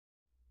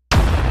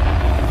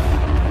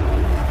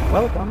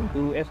Welcome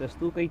to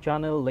SS2K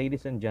channel,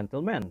 ladies and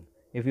gentlemen.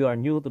 If you are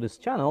new to this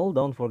channel,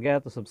 don't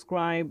forget to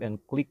subscribe and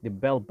click the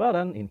bell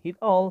button and hit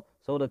all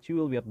so that you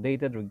will be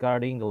updated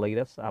regarding the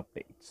latest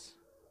updates.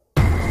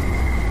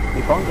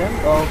 The content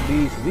of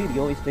this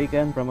video is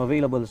taken from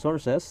available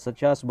sources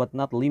such as but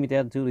not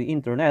limited to the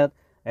internet,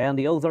 and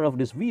the author of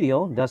this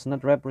video does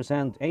not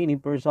represent any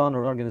person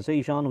or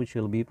organization which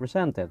will be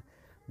presented.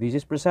 This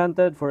is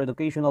presented for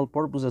educational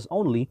purposes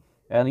only,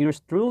 and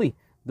yours truly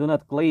do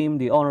not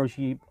claim the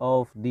ownership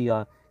of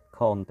the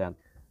content.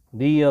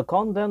 The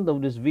content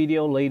of this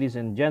video, ladies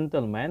and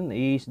gentlemen,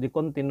 is the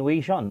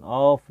continuation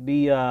of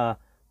the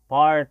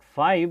part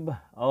 5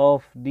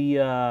 of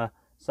the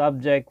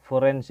subject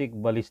forensic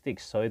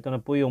ballistics. So ito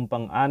na po yung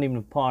pang-anim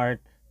na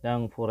part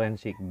ng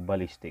forensic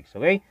ballistics.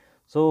 Okay?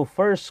 So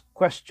first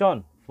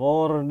question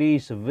for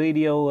this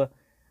video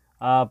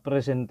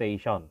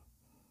presentation.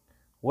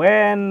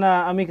 When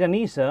a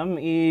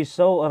mechanism is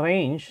so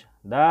arranged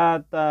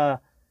that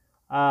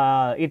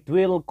it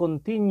will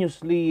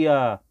continuously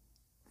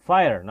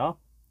fire, no?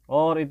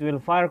 Or it will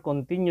fire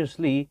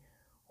continuously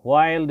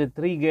while the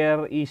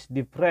trigger is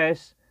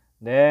depressed,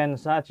 then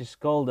such is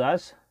called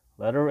as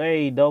letter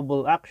A,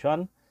 double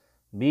action,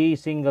 B,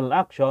 single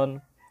action,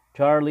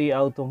 Charlie,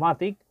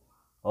 automatic,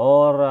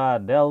 or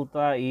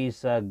Delta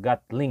is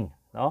Gatling,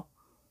 no?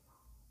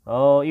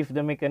 So if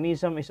the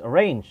mechanism is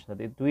arranged that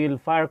it will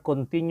fire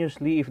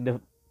continuously if the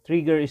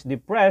trigger is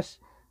depressed,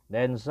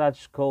 then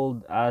such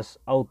called as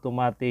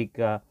automatic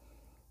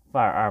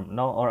firearm,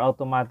 no? Or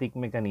automatic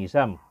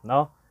mechanism,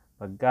 no?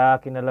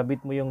 Pagka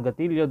kinalabit mo yung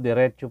gatilyo,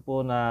 diretso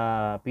po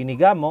na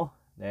piniga mo,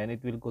 then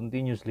it will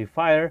continuously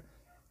fire.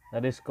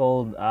 That is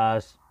called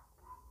as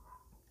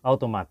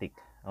automatic.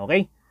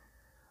 Okay?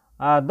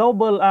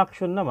 Double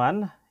action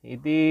naman,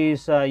 it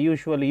is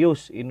usually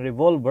used in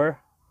revolver,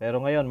 pero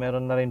ngayon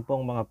meron na rin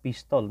pong mga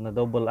pistol na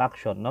double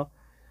action, no?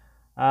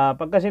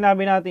 Pagka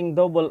sinabi nating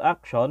double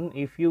action,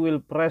 if you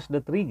will press the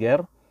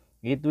trigger,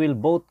 it will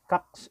both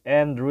cocks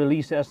and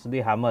releases the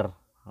hammer.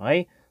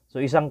 Okay?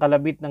 So isang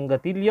kalabit ng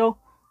gatilyo,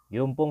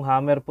 yung pong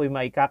hammer po ay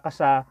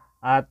maikakasa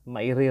at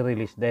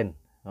maire-release din.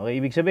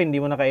 Okay? Ibig sabihin,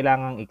 hindi mo na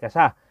kailangang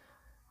ikasa.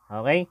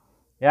 Okay?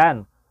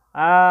 Yan.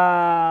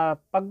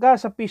 Pagka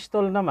sa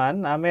pistol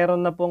naman,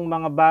 meron na pong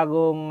mga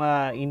bagong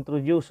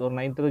introduce or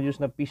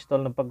na-introduce na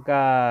pistol na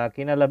pagka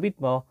kinalabit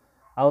mo,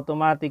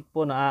 automatic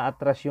po na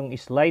aatras yung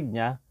slide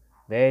niya.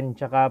 Then,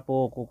 tsaka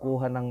po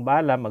kukuha ng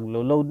bala,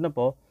 maglo-load na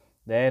po.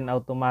 Then,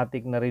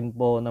 automatic na rin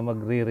po na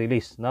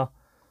magre-release, no?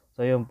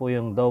 So, yun po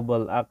yung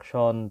double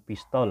action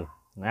pistol.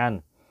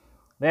 Yan.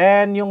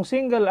 Then, yung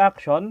single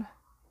action,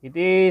 it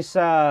is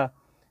a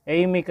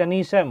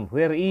mechanism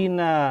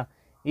wherein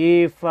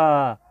if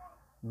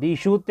the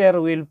shooter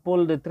will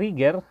pull the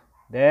trigger,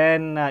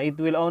 then it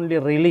will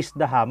only release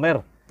the hammer.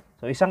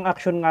 So, isang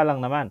action nga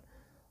lang naman.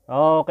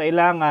 O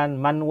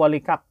kailangan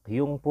manually cock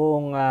yung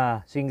pong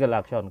single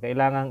action.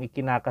 Kailangan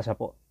ikinakasa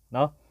po,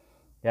 no?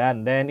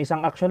 Yan, then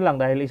isang action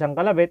lang dahil isang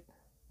kalabit,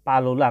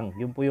 palo lang.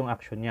 Yun po yung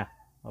action niya.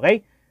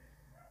 Okay?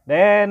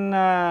 Then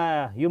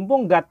yung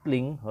pong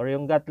Gatling or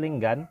yung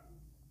Gatling gun,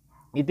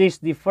 it is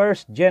the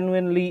first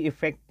genuinely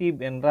effective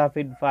and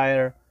rapid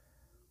fire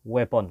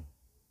weapon.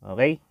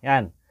 Okay?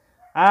 Yan.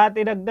 At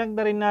idagdag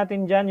na rin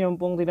natin dyan yung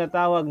pong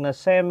tinatawag na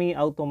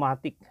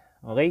semi-automatic.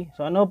 Okay?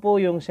 So ano po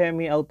yung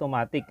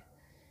semi-automatic?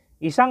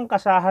 Isang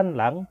kasahan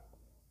lang,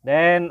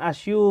 then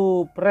as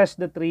you press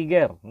the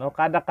trigger, no,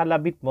 kada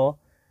kalabit mo,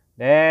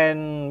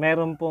 then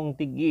meron pong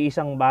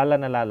tig-iisang bala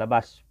na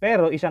lalabas.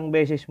 Pero isang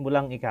beses mo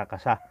lang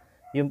ikakasa.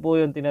 Yun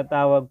po yung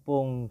tinatawag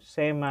pong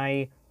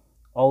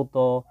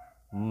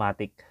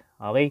semi-automatic.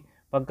 Okay?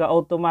 Pagka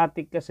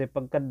automatic kasi,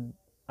 pagka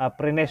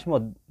press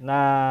mo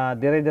na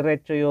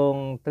dire-diretso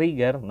yung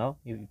trigger, no?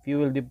 If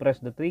you will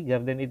depress the trigger,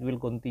 then it will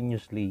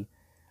continuously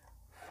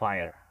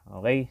fire.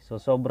 Okay?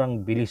 So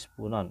sobrang bilis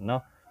po nun,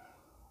 no?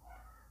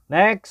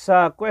 Next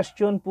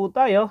question po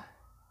tayo.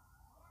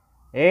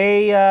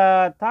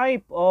 A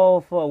type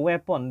of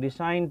weapon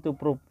designed to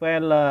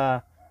propel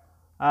a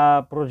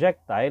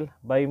projectile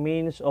by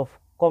means of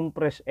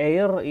compressed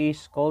air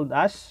is called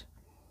as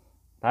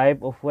type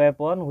of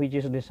weapon which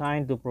is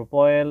designed to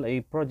propel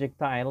a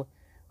projectile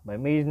by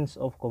means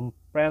of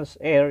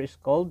compressed air is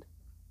called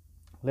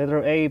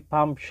letter A,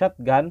 pump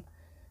shotgun,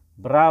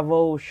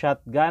 Bravo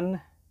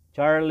shotgun,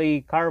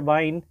 Charlie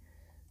carbine,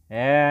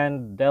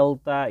 and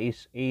Delta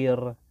is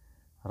air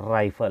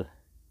rifle.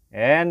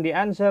 And the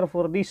answer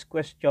for this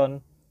question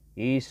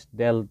is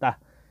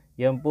Delta.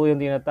 Yan po yung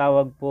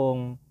tinatawag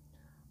pong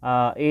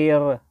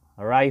air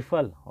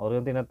rifle or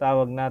yung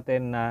tinatawag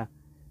natin na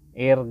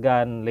air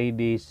gun,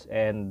 ladies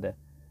and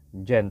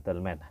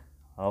gentlemen.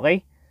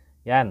 Okay?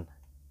 Yan.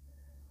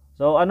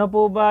 So ano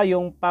po ba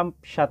yung pump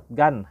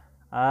shotgun?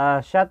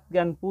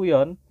 Shotgun po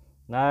yon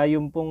na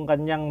yung pong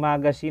kanyang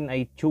magazine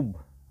ay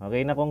tube.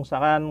 Okay? Na kung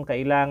saan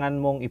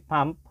kailangan mong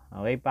ipump,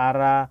 okay,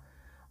 para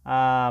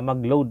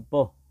mag-load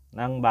po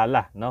ng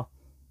bala, no?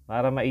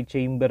 Para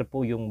ma-chamber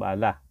po yung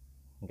bala.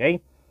 Okay?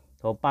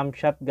 So, pump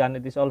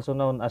shotgun, it is also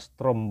known as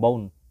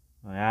trombone.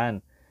 Ayan.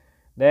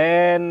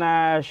 Then,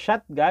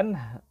 shotgun,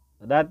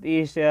 That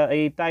is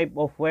a type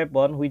of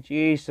weapon which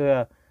is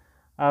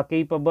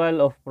capable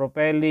of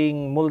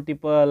propelling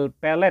multiple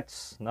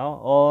pellets, no,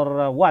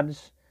 or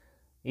wads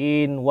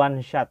in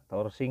one shot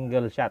or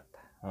single shot.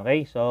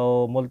 Okay,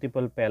 so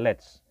multiple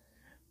pellets.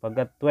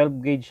 Pagka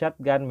 12 gauge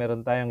shotgun,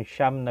 meron tayong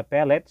siyam na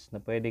pellets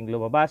na pwedeng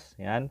lumabas.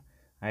 Yan,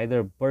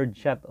 either bird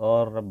shot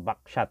or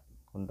back shot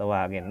kung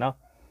tawagin, no.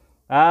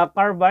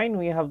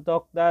 Carbine, we have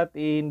talked that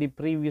in the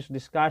previous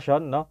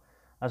discussion, no.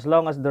 As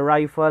long as the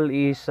rifle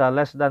is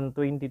less than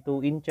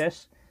 22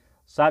 inches,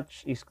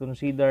 such is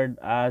considered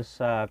as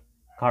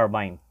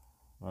carbine.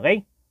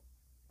 Okay?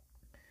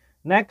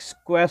 Next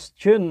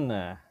question.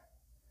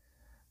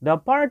 The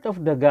part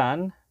of the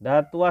gun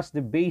that was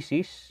the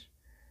basis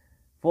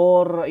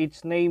for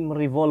its name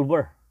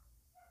revolver.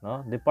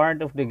 No? The part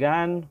of the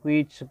gun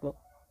which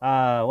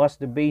was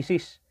the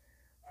basis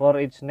for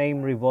its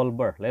name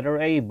revolver.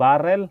 Letter A,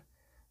 barrel.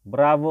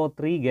 Bravo,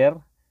 trigger.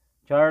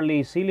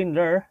 Charlie,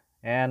 cylinder.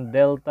 And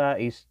Delta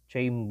is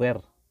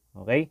chamber.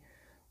 Okay?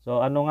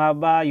 So, ano nga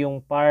ba yung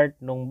part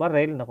ng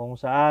barrel na kung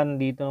saan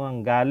dito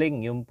nang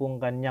galing yung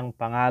pong kanyang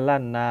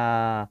pangalan na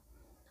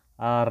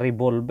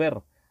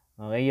revolver?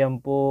 Okay, yan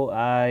po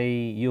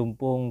ay yung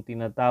pong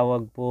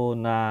tinatawag po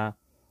na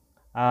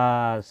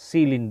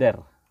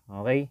cylinder.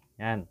 Okay?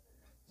 Yan.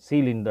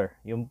 Cylinder.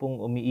 Yung pong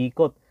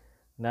umiikot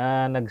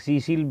na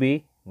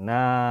nagsisilbi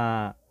na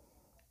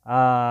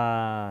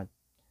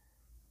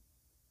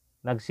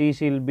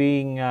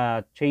nagsisilbing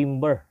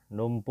chamber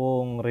nung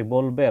pong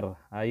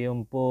revolver ay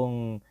yung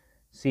pong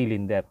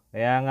cylinder.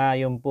 Kaya nga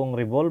yung pong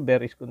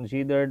revolver is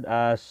considered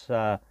as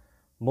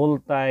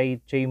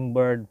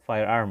multi-chambered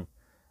firearm.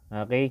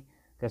 Okay?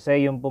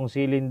 Kasi yung pong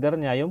cylinder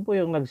niya, yun po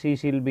yung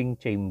nagsisilbing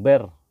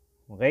chamber.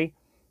 Okay?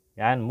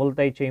 Yan,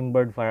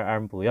 multi-chambered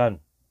firearm po yan.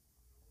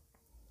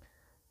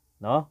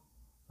 No?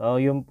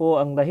 So, yun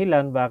po ang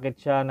dahilan bakit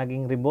siya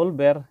naging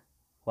revolver.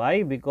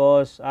 Why?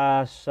 Because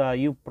as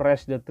you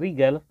press the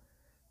trigger,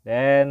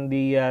 then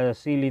the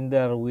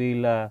cylinder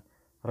will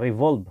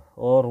revolve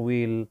or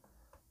will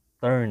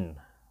turn.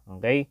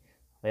 Okay?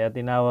 Kaya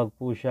tinawag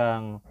po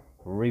siyang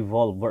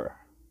revolver.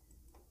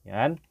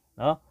 Yan.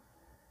 No?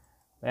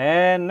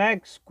 And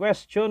next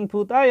question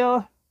po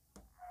tayo.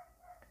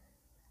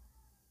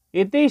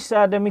 It is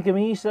the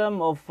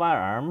mechanism of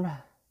firearm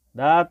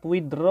that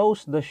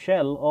withdraws the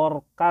shell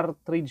or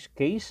cartridge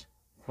case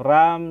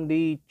from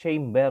the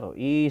chamber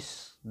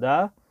is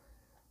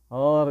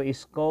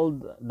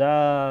called the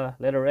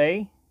letter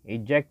A,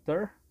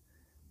 ejector.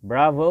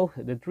 Bravo,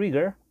 the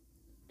trigger.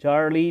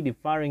 Charlie, the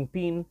firing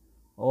pin.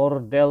 Or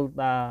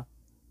Delta,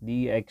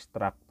 the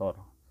extractor.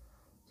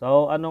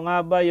 So, ano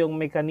nga ba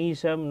yung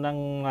mechanism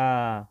ng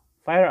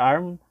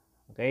firearm,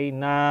 okay,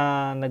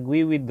 na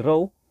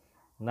nagwi-withdraw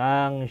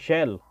ng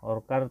shell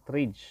or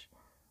cartridge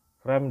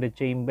from the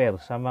chamber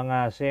sa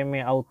mga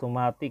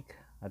semi-automatic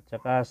at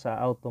saka sa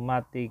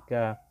automatic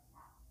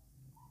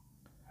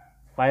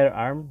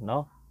firearm,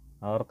 no?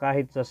 Or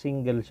kahit sa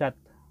single shot,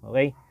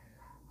 okay?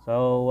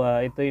 So,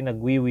 ito yung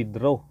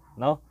nagwi-withdraw,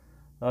 no?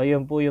 So,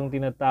 yun po yung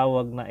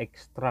tinatawag na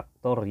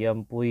extractor,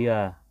 yan po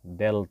yung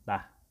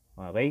Delta,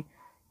 okay?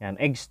 Yan,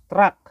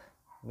 extract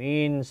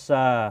means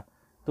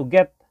to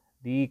get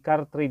the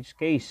cartridge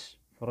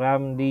case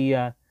from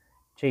the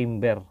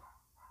chamber.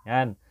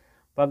 Yan.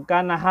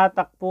 Pagka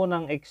nahatak po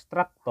ng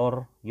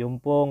extractor, yung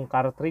pong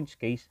cartridge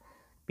case,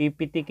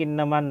 pipitikin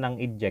naman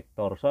ng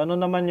ejector. So, ano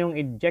naman yung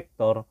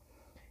ejector?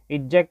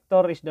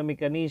 Ejector is the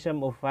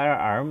mechanism of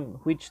firearm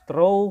which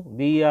throw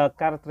the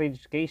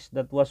cartridge case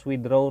that was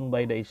withdrawn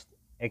by the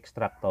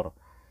extractor.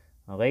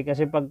 Okay?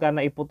 Kasi pagka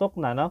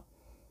naiputok na, no?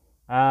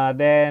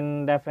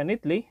 Then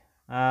definitely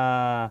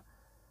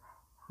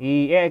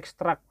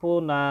i-extract po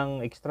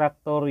ng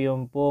extractor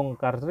yung pong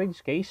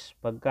cartridge case.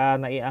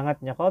 Pagka naiangat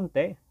niya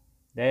konti,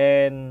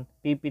 then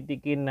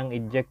pipitikin ng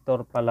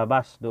ejector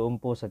palabas doon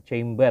po sa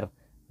chamber,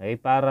 okay,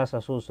 para sa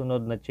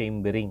susunod na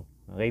chambering.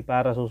 Okay,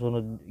 para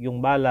susunod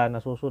yung bala na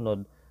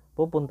susunod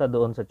pupunta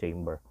doon sa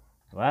chamber,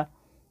 diba?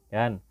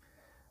 Yan.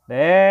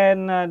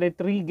 Then the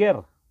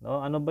trigger,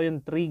 no? Ano ba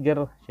yung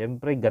trigger?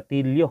 Siyempre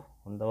gatilyo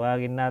kung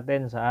tawagin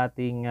natin sa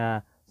ating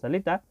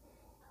salita.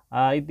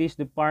 It is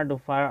the part of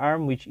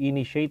firearm which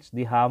initiates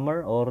the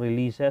hammer or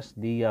releases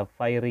the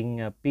firing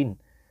pin.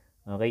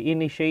 Okay,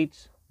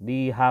 initiates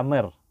the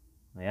hammer.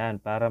 Ayan,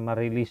 para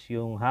ma-release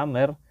yung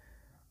hammer,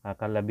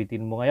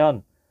 kakalabitin mo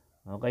ngayon.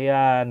 O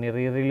kaya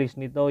nire-release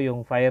nito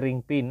yung firing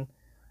pin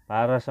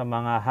para sa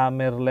mga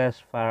hammerless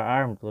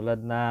firearm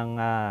tulad ng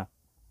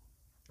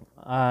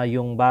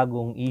yung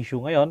bagong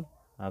issue ngayon,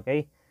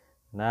 okay,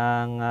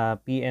 ng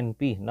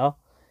PNP, no?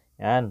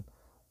 Yan.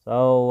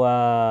 So,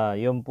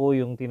 yun po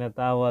yung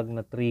tinatawag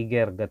na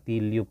trigger,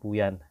 gatilyo po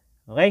yan.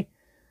 Okay?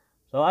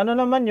 So, ano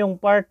naman yung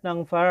part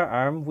ng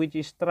firearm which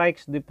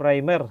strikes the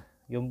primer?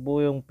 Yun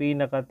po yung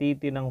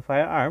pinakatiti ng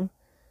firearm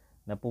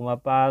na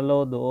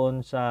pumapalo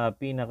doon sa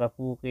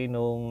pinakapuki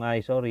nung,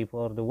 sorry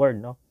for the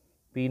word, no?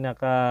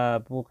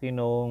 Pinakapuki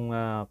nung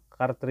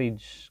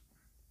cartridge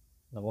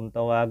na kung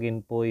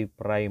tawagin po ay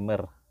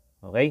primer.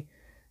 Okay?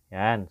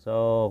 Yan.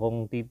 So,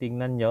 kung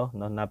titingnan nyo,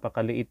 no,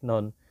 napakaliit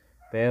nun.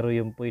 pero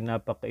yun po'y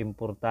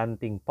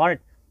napaka-importanting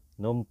part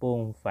nung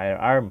pong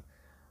firearm.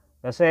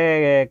 Kasi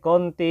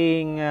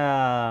konting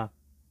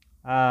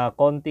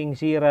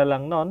sira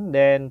lang nun,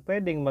 then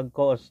pwedeng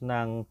mag-cause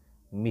ng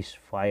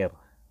misfire.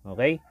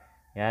 Okay?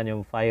 Yan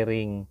yung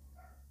firing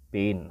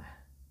pin.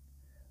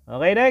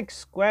 Okay,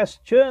 next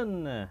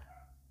question.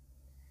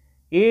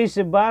 Is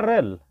a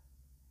barrel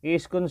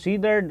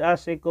considered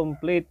as a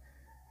complete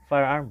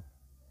firearm?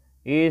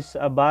 Is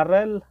a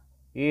barrel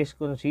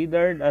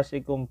considered as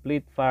a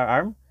complete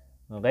firearm?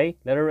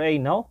 Okay, letter A,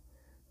 no.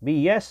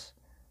 B, yes.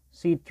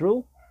 C,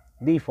 true.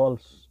 D,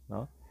 false.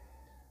 No.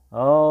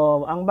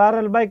 Ang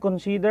barrel ba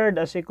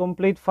considered as a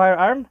complete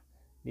firearm?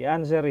 The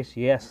answer is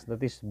yes. That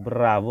is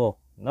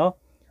bravo. No.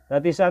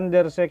 That is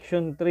under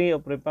Section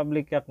 3 of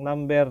Republic Act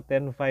number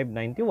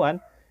 10591,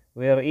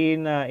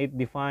 wherein it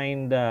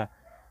defined the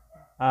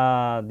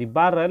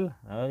barrel,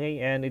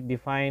 okay, and it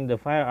defined the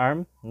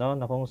firearm, no,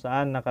 na kung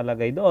saan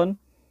nakalagay doon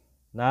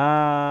na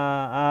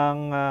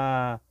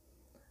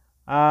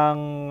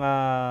ang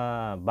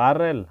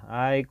barrel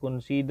ay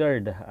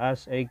considered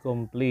as a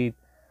complete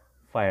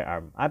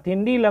firearm. At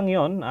hindi lang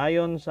yon,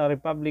 ayon sa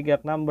Republic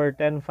Act number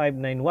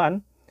 10591,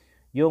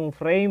 yung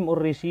frame or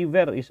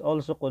receiver is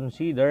also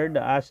considered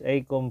as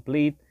a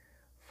complete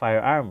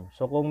firearm.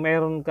 So kung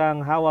meron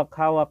kang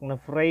hawak-hawak na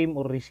frame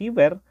or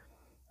receiver,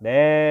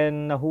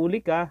 then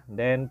nahuli ka,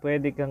 then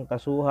pwede kang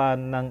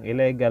kasuhan ng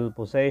illegal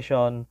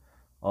possession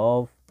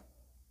of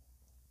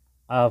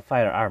a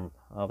firearm.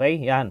 Okay,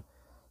 yan.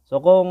 So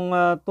kung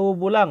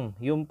tubo lang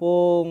yung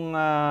pong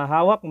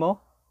hawak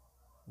mo,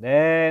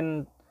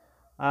 then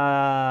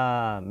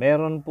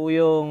meron po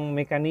yung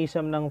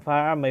mechanism ng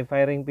firearm, may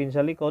firing pin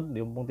sa likod,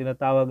 yung pong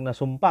tinatawag na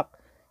sumpak.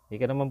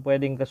 Hindi ka naman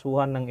pwedeng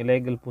kasuhan ng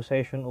illegal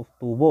possession of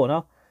tubo,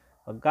 no?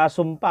 Pagka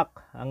sumpak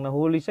ang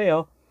nahuli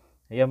sa'yo,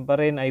 ayan pa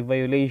rin ay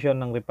violation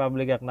ng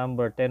Republic Act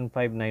number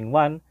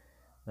 10591,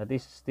 that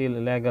is still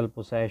illegal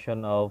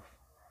possession of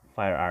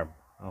firearm.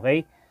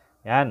 Okay?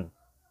 Yan.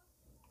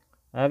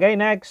 Okay,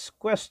 next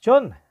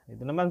question.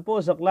 Ito naman po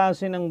sa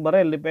klase ng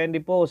barrel,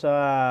 depende po sa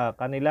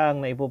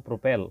kanilang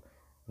naipopropel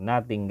na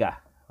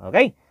tingga.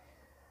 Okay?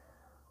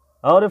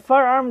 The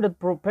firearm that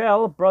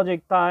propel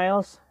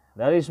projectiles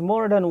that is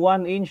more than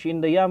 1 inch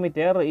in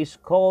diameter is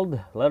called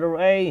letter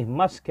A,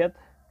 musket,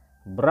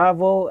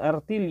 Bravo,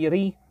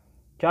 artillery,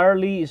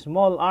 Charlie,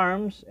 small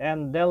arms,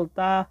 and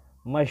Delta,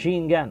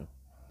 machine gun.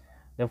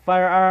 The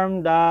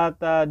firearm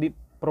that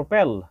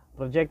propel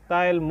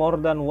projectile more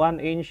than 1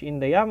 inch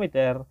in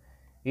diameter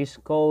is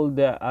called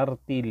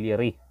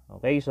artillery.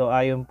 Okay, so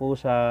ayon po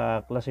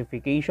sa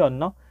classification,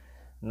 no,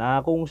 na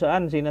kung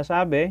saan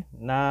sinasabi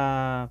na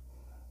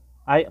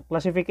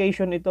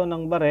classification ito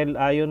ng barrel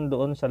ayon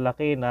doon sa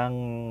laki ng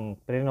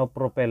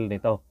pinopropel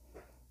nito.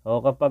 O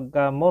kapag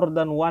more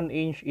than 1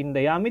 inch in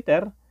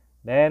diameter,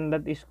 then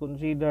that is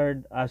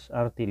considered as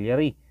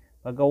artillery.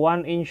 Pagka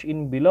 1 inch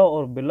in below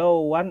or below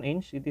 1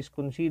 inch, it is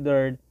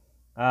considered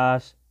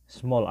as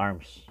small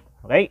arms.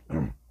 Okay?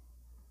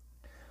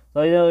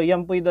 So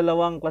yan po yung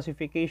dalawang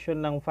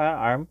classification ng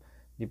firearm,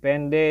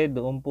 depende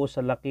doon po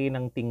sa laki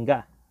ng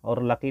tingga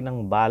or laki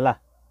ng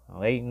bala,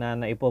 okay, na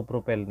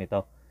naipopropel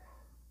nito.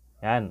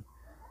 Yan.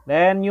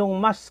 Then yung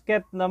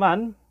musket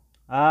naman,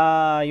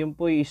 yung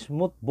po yung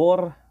smooth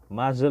bore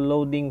muzzle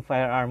loading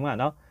firearm nga,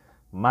 no?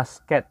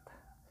 Musket.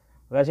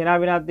 Kasi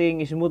sinabi natin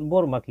smooth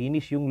bore,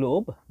 makinis yung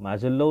loob.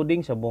 Muzzle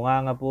loading sa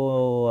bunganga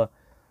po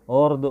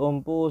or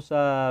doon po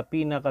sa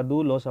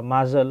pinakadulo sa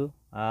muzzle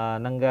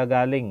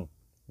nanggagaling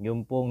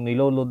yung pong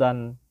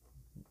nilolodan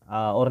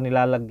or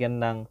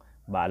nilalagyan ng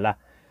bala.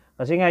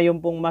 Kasi nga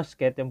yung pong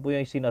musket, yung po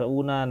yung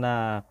sinauna na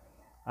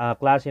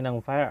klase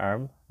ng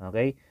firearm,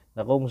 okay,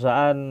 na kung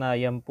saan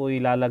yan po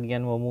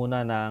ilalagyan mo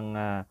muna ng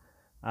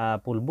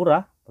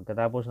pulbura.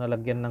 Pagkatapos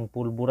nalagyan ng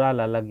pulbura,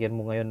 lalagyan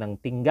mo ngayon ng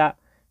tingga.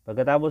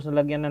 Pagkatapos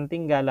nalagyan ng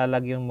tingga,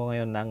 lalagyan mo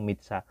ngayon ng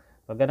mitsa.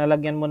 Pagka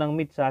nalagyan mo ng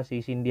mitsa,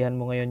 sisindihan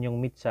mo ngayon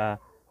yung mitsa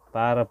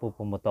para po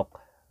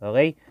pumutok.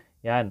 Okay?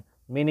 Yan.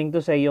 Meaning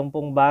to say, yung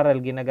pong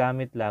barrel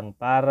ginagamit lang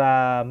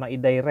para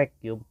ma-direct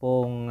yung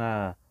pong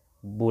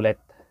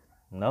bullet.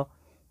 No?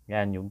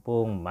 Yan, yung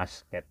pong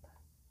musket.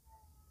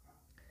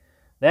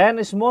 Then,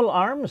 small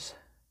arms.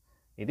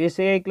 It is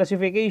a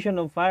classification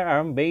of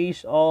firearm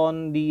based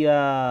on the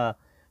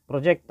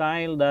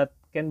projectile that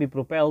can be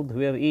propelled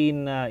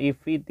wherein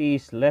if it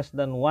is less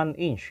than 1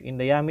 inch in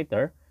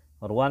diameter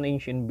or 1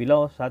 inch and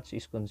below, such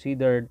is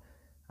considered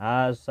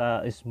as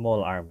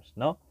small arms.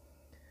 No?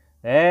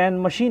 And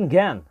machine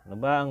gun. Ano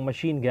ba ang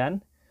machine gun?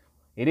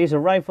 It is a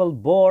rifle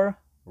bore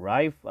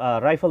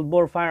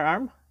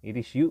firearm. It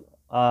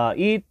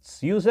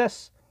uses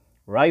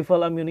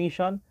rifle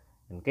ammunition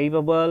and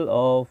capable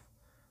of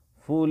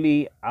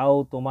fully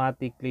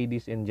automatic,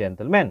 ladies and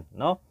gentlemen,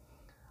 no?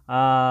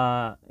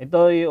 Ito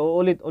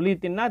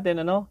ulit-ulitin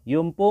natin, ano,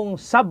 yung pong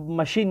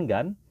submachine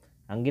gun,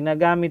 ang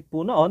ginagamit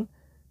po noon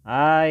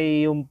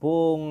ay yung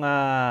pong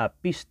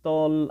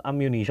pistol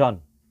ammunition.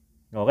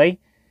 Okay?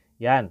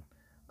 Yan.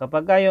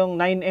 Kapag yung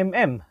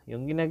 9mm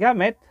yung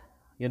ginagamit,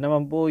 yun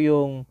naman po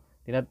yung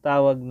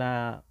tinatawag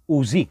na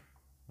Uzi.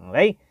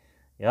 Okay?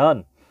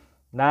 Yan.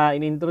 na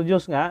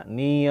inintroduce nga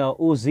ni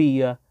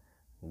Uzi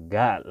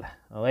Gal.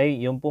 Okay,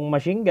 yung pong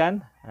machine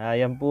gun,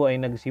 yan po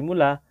ay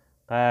nagsimula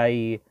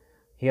kay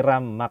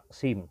Hiram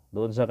Maxim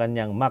doon sa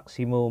kanyang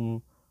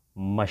maximum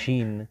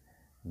machine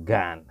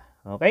gun.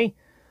 Okay?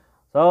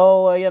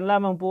 So, yan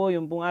lamang po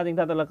yung pong ating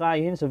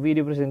tatalakayin sa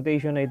video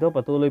presentation na ito.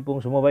 Patuloy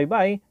pong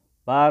sumubaybay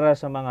para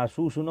sa mga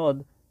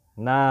susunod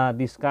na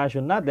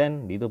discussion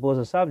natin dito po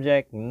sa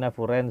subject na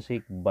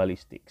forensic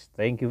ballistics.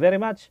 Thank you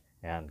very much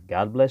and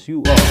God bless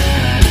you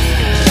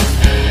all.